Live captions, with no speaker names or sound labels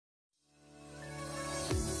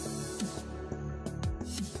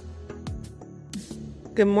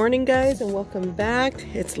Good morning, guys, and welcome back.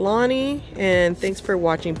 It's Lani, and thanks for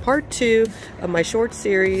watching part 2 of my short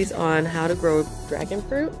series on how to grow dragon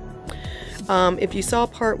fruit. If you saw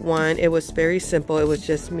part 1, it was very simple. It was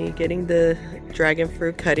just me getting the dragon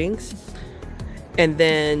fruit cuttings and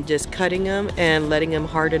then just cutting them and letting them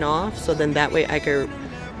harden off, so then that way I could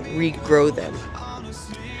regrow them.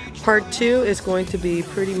 Part 2 is going to be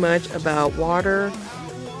pretty much about water,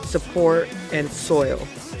 support, and soil.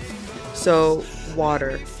 So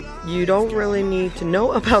water, you don't really need to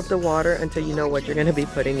know about the water until you know what you're going to be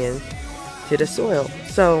putting in to the soil.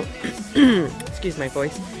 So excuse my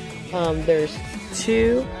voice. There's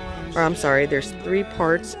there's 3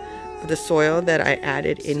 parts of the soil that I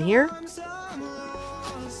added in here,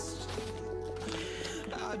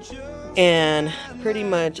 and pretty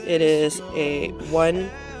much it is a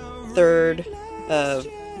 1/3 of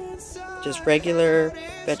just regular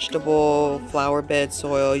vegetable flower bed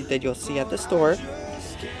soil that you'll see at the store.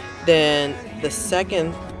 Then the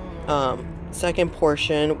second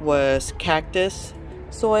portion was cactus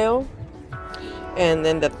soil, and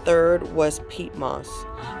then the third was peat moss.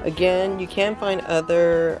 Again, you can find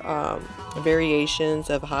other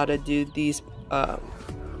variations of how to do these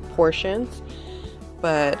portions,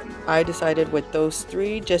 but I decided with those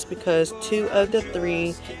 3 just because 2 of the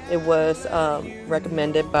 3 it was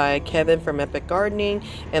recommended by Kevin from Epic Gardening,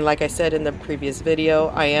 and like I said in the previous video,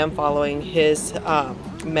 I am following his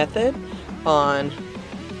method on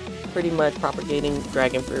pretty much propagating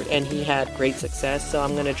dragon fruit, and he had great success, so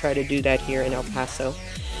I'm going to try to do that here in El Paso.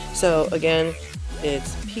 So again,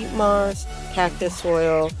 it's peat moss, cactus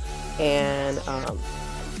soil, and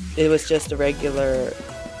it was just a regular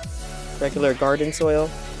garden soil.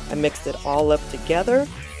 I mixed it all up together,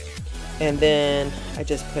 and then I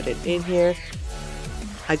just put it in here.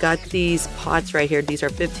 I got these pots right here. These are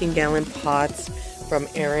 15-gallon pots from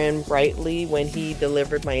Aaron Brightly when he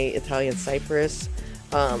delivered my Italian cypress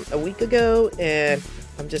a week ago, and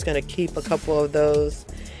I'm just gonna keep a couple of those.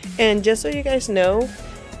 And just so you guys know,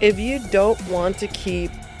 if you don't want to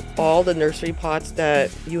keep all the nursery pots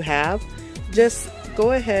that you have, just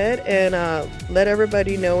go ahead and let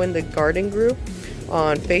everybody know in the garden group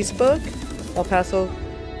on Facebook, El Paso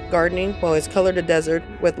Gardening. Well, it's Color the Desert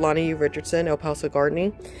with Lani Yu-Richardson, El Paso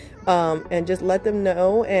Gardening. And just let them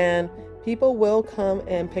know, and people will come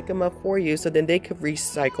and pick them up for you, so then they could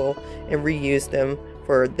recycle and reuse them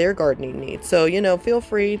for their gardening needs. So, you know, feel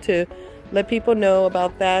free to let people know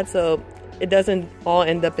about that so it doesn't all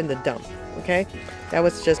end up in the dump, okay? That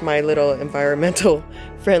was just my little environmental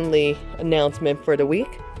friendly announcement for the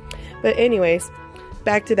week. But anyways,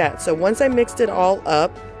 back to that. So once I mixed it all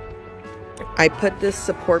up, I put this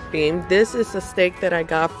support beam. This is a stake that I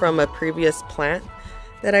got from a previous plant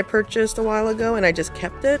that I purchased a while ago, and I just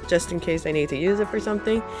kept it just in case I need to use it for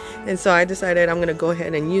something. And so I decided I'm going to go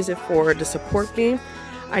ahead and use it for the support beam.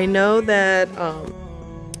 I know that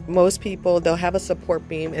most people, they'll have a support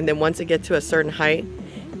beam, and then once they get to a certain height,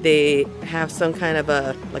 they have some kind of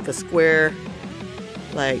a square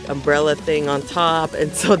like umbrella thing on top,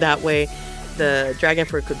 and so that way the dragon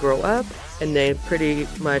fruit could grow up and then pretty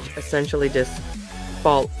much essentially just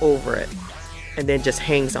fall over it and then just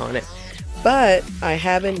hangs on it. But I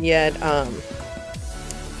haven't yet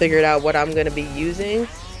figured out what I'm going to be using.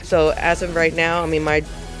 So as of right now, I mean,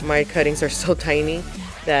 my cuttings are so tiny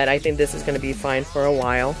that I think this is going to be fine for a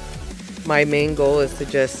while. My main goal is to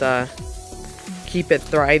just keep it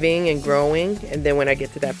thriving and growing, and then when I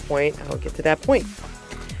get to that point, I'll get to that point.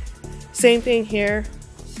 Same thing here.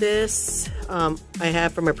 This I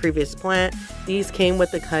have from a previous plant. These came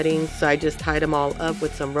with the cuttings, so I just tied them all up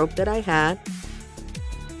with some rope that I had.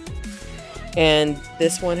 And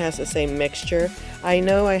this one has the same mixture. I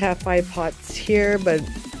know I have 5 pots here, but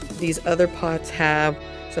these other pots have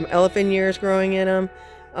some elephant ears growing in them.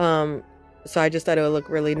 So I just thought it would look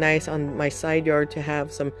really nice on my side yard to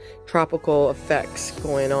have some tropical effects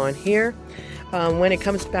going on here. When it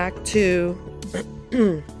comes back to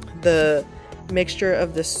the mixture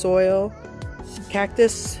of the soil,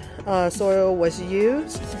 cactus soil was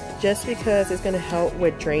used just because it's going to help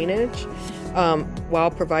with drainage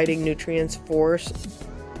while providing nutrients for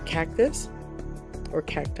cactus or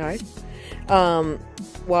cacti,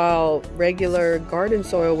 while regular garden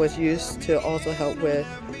soil was used to also help with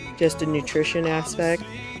just the nutrition aspect,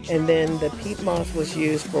 and then the peat moss was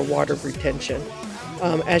used for water retention.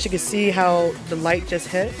 As you can see how the light just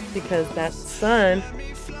hit, because that sun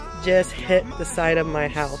just hit the side of my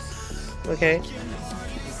house. Okay,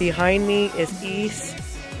 behind me is east,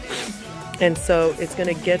 and so it's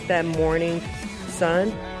gonna get that morning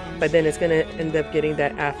sun but then it's going to end up getting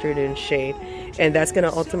that afternoon shade. And that's going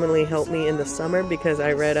to ultimately help me in the summer, because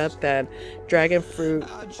I read up that dragon fruit,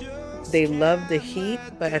 they love the heat,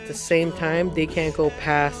 but at the same time, they can't go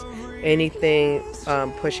past anything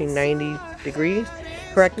pushing 90 degrees.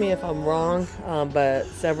 Correct me if I'm wrong, but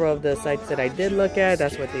several of the sites that I did look at,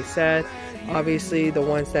 that's what they said. Obviously, the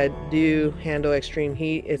ones that do handle extreme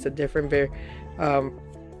heat, it's a different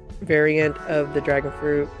variant of the dragon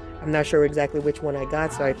fruit. I'm not sure exactly which one I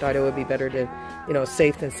got, so I thought it would be better to, you know,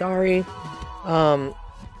 safe than sorry.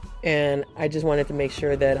 And I just wanted to make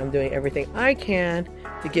sure that I'm doing everything I can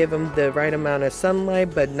to give them the right amount of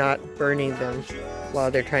sunlight, but not burning them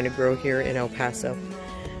while they're trying to grow here in El Paso.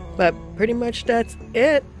 But pretty much that's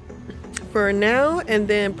it for now, and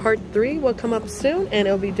then part 3 will come up soon, and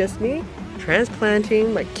it'll be just me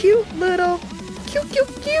transplanting my cute little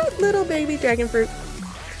baby dragon fruit.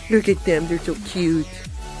 Look at them, they're so cute.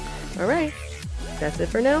 All right, that's it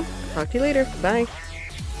for now. Talk to you later. Bye.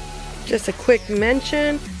 Just a quick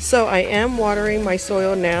mention, so I am watering my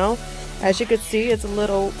soil now. As you can see, it's a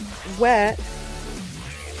little wet,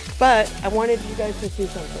 but I wanted you guys to see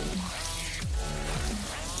something.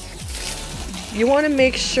 You want to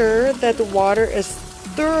make sure that the water is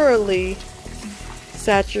thoroughly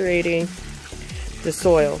saturating the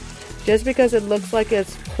soil. Just because it looks like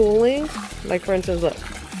it's pooling, like for instance, look.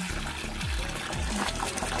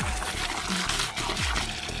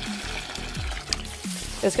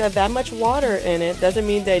 It's got that much water in it, doesn't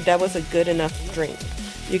mean that that was a good enough drink.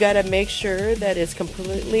 You got to make sure that it's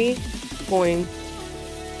completely going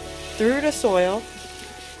through the soil,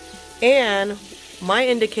 and my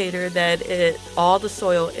indicator that all the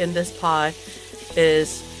soil in this pot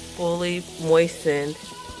is fully moistened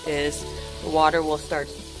is the water will start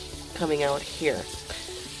coming out here.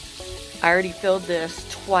 I already filled this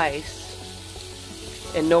twice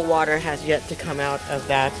and no water has yet to come out of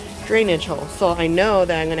that drainage hole. So I know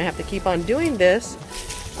that I'm going to have to keep on doing this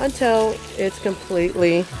until it's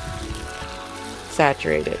completely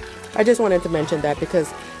saturated. I just wanted to mention that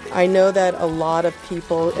because I know that a lot of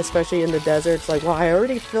people, especially in the deserts, like, well, I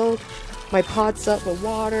already filled my pots up with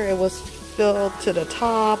water. It was filled to the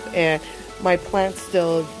top and my plant's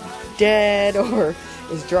still dead or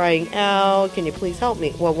is drying out. Can you please help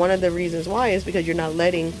me? Well, one of the reasons why is because you're not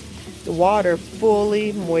letting the water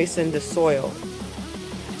fully moisten the soil.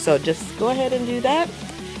 So just go ahead and do that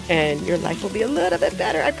and your life will be a little bit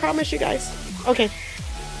better. I promise you guys. Okay,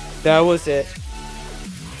 that was it.